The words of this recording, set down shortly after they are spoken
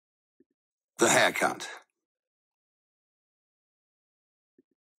The haircut.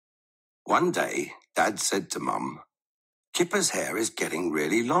 One day, Dad said to Mum, "Kipper's hair is getting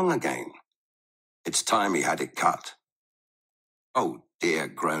really long again. It's time he had it cut." "Oh dear,"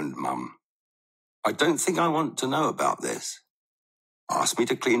 groaned Mum. "I don't think I want to know about this. Ask me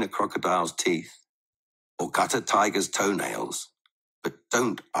to clean a crocodile's teeth or cut a tiger's toenails, but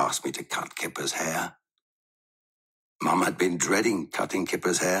don't ask me to cut Kipper's hair." Mum had been dreading cutting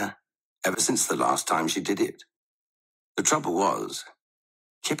Kipper's hair ever since the last time she did it. The trouble was,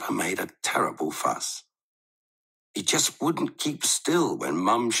 Kipper made a terrible fuss. He just wouldn't keep still when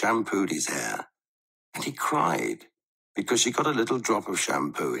Mum shampooed his hair, and he cried because she got a little drop of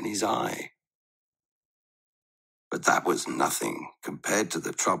shampoo in his eye. But that was nothing compared to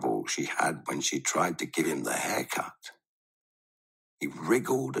the trouble she had when she tried to give him the haircut. He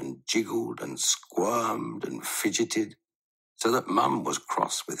wriggled and jiggled and squirmed and fidgeted so that Mum was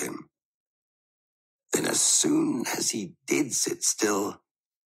cross with him. Then as soon as he did sit still,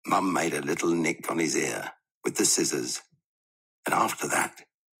 Mum made a little nick on his ear with the scissors, and after that,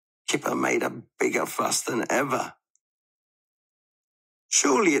 Kipper made a bigger fuss than ever.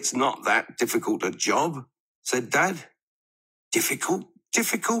 "Surely it's not that difficult a job," said Dad. "Difficult,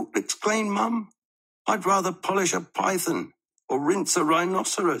 difficult," exclaimed Mum. "I'd rather polish a python or rinse a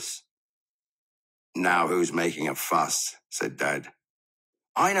rhinoceros." "Now who's making a fuss?" said Dad.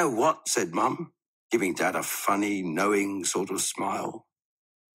 "I know what," said Mum, giving Dad a funny, knowing sort of smile.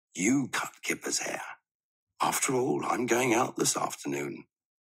 "You cut Kipper's hair. After all, I'm going out this afternoon,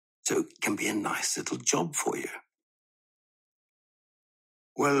 so it can be a nice little job for you."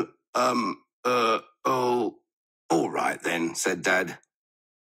 "Well, all right then," said Dad.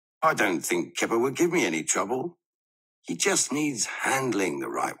 "I don't think Kipper would give me any trouble. He just needs handling the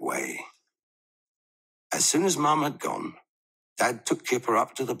right way." As soon as Mum had gone, Dad took Kipper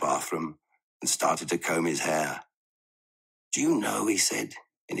up to the bathroom and started to comb his hair. "Do you know," he said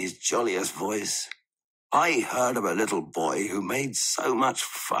in his jolliest voice, "I heard of a little boy who made so much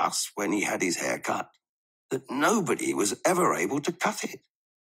fuss when he had his hair cut that nobody was ever able to cut it.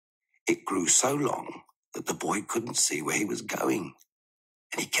 It grew so long that the boy couldn't see where he was going,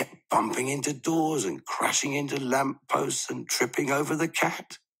 and he kept bumping into doors and crashing into lamp posts and tripping over the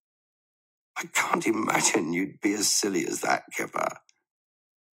cat. I can't imagine you'd be as silly as that, Kipper."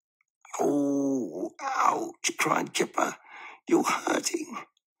 "Oh, ouch," cried Kipper. "You're hurting.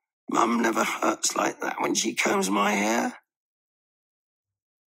 Mum never hurts like that when she combs my hair."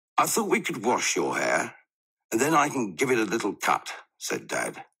 "I thought we could wash your hair, and then I can give it a little cut," said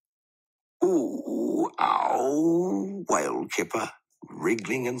Dad. "Ooh, ow," wailed Kipper,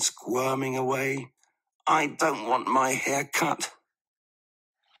 wriggling and squirming away. "I don't want my hair cut."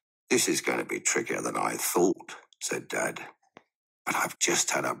 "This is going to be trickier than I thought," said Dad. "But I've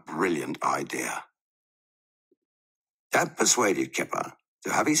just had a brilliant idea." Dad persuaded Kipper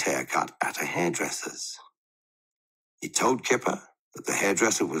to have his hair cut at a hairdresser's. He told Kipper that the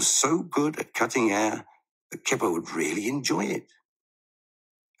hairdresser was so good at cutting hair that Kipper would really enjoy it.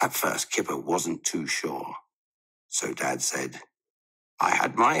 At first, Kipper wasn't too sure, so Dad said, "I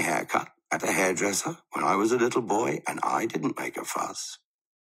had my hair cut at a hairdresser when I was a little boy, and I didn't make a fuss.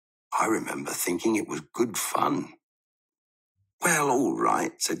 I remember thinking it was good fun." "Well, all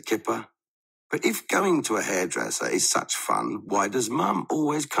right," said Kipper. "But if going to a hairdresser is such fun, why does Mum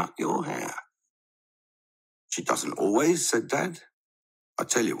always cut your hair?" "She doesn't always," said Dad. "I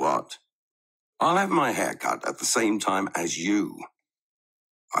tell you what, I'll have my hair cut at the same time as you.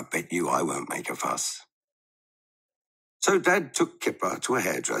 I bet you I won't make a fuss." So Dad took Kipper to a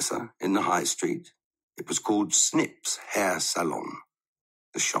hairdresser in the high street. It was called Snip's Hair Salon.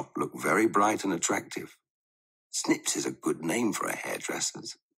 The shop looked very bright and attractive. Snip's is a good name for a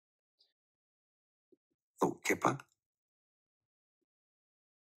hairdresser's, thought Kipper.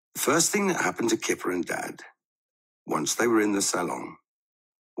 The first thing that happened to Kipper and Dad, once they were in the salon,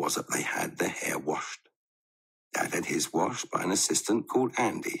 was that they had their hair washed. Dad had his washed by an assistant called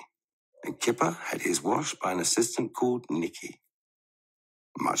Andy, and Kipper had his washed by an assistant called Nicky.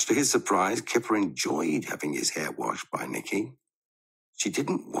 Much to his surprise, Kipper enjoyed having his hair washed by Nicky. She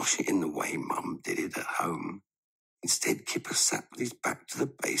didn't wash it in the way Mum did it at home. Instead, Kipper sat with his back to the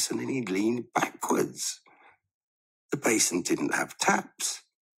basin and he leaned backwards. The basin didn't have taps.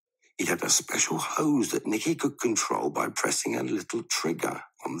 It had a special hose that Nicky could control by pressing a little trigger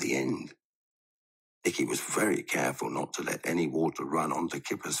on the end. Nicky was very careful not to let any water run onto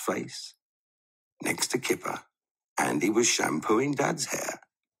Kipper's face. Next to Kipper, Andy was shampooing Dad's hair.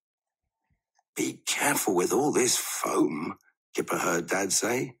 "Be careful with all this foam," Kipper heard Dad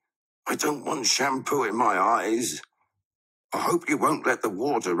say. "I don't want shampoo in my eyes." I hope you won't let the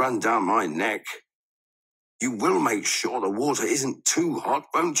water run down my neck. You will make sure the water isn't too hot,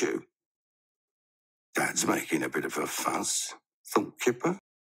 won't you? Dad's making a bit of a fuss, thought Kipper.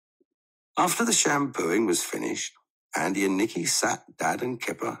 After the shampooing was finished, Andy and Nicky sat Dad and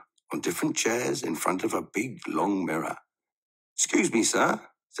Kipper on different chairs in front of a big, long mirror. "Excuse me, sir,"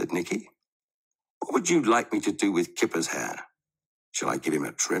 said Nicky. "What would you like me to do with Kipper's hair? Shall I give him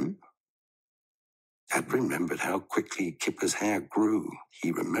a trim?" Dad remembered how quickly Kipper's hair grew.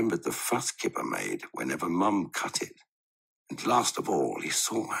 He remembered the fuss Kipper made whenever Mum cut it. And last of all, he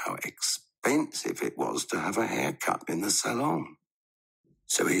saw how expensive it was to have a haircut in the salon.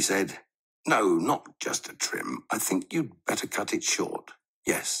 So he said, "No, not just a trim. I think you'd better cut it short.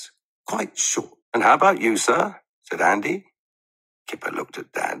 Yes, quite short." "And how about you, sir?" said Andy. Kipper looked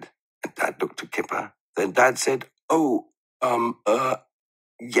at Dad, and Dad looked at Kipper. Then Dad said,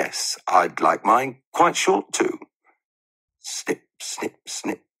 yes, I'd like mine quite short too." Snip, snip,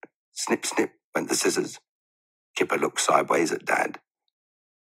 snip, snip, snip went the scissors. Kipper looked sideways at Dad.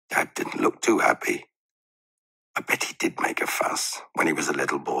 Dad didn't look too happy. I bet he did make a fuss when he was a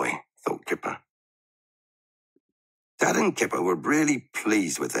little boy, thought Kipper. Dad and Kipper were really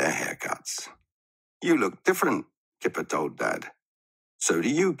pleased with their haircuts. "You look different," Kipper told Dad. "So do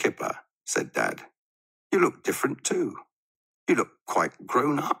you, Kipper," said Dad. "You look different too. You look quite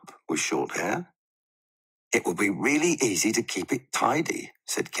grown up with short hair." "It will be really easy to keep it tidy,"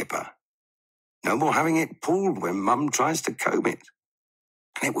 said Kipper. "No more having it pulled when Mum tries to comb it.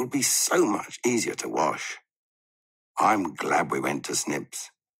 And it will be so much easier to wash. I'm glad we went to Snips.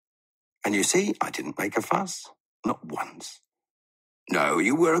 And you see, I didn't make a fuss. Not once." "No,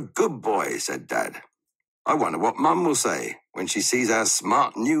 you were a good boy," said Dad. "I wonder what Mum will say when she sees our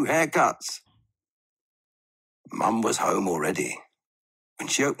smart new haircuts." Mum was home already. When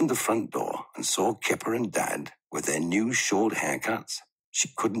she opened the front door and saw Kipper and Dad with their new short haircuts,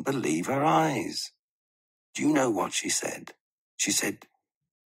 she couldn't believe her eyes. Do you know what she said? She said,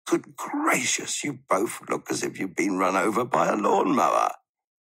 "Good gracious, you both look as if you've been run over by a lawnmower."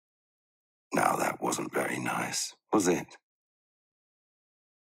 Now that wasn't very nice, was it?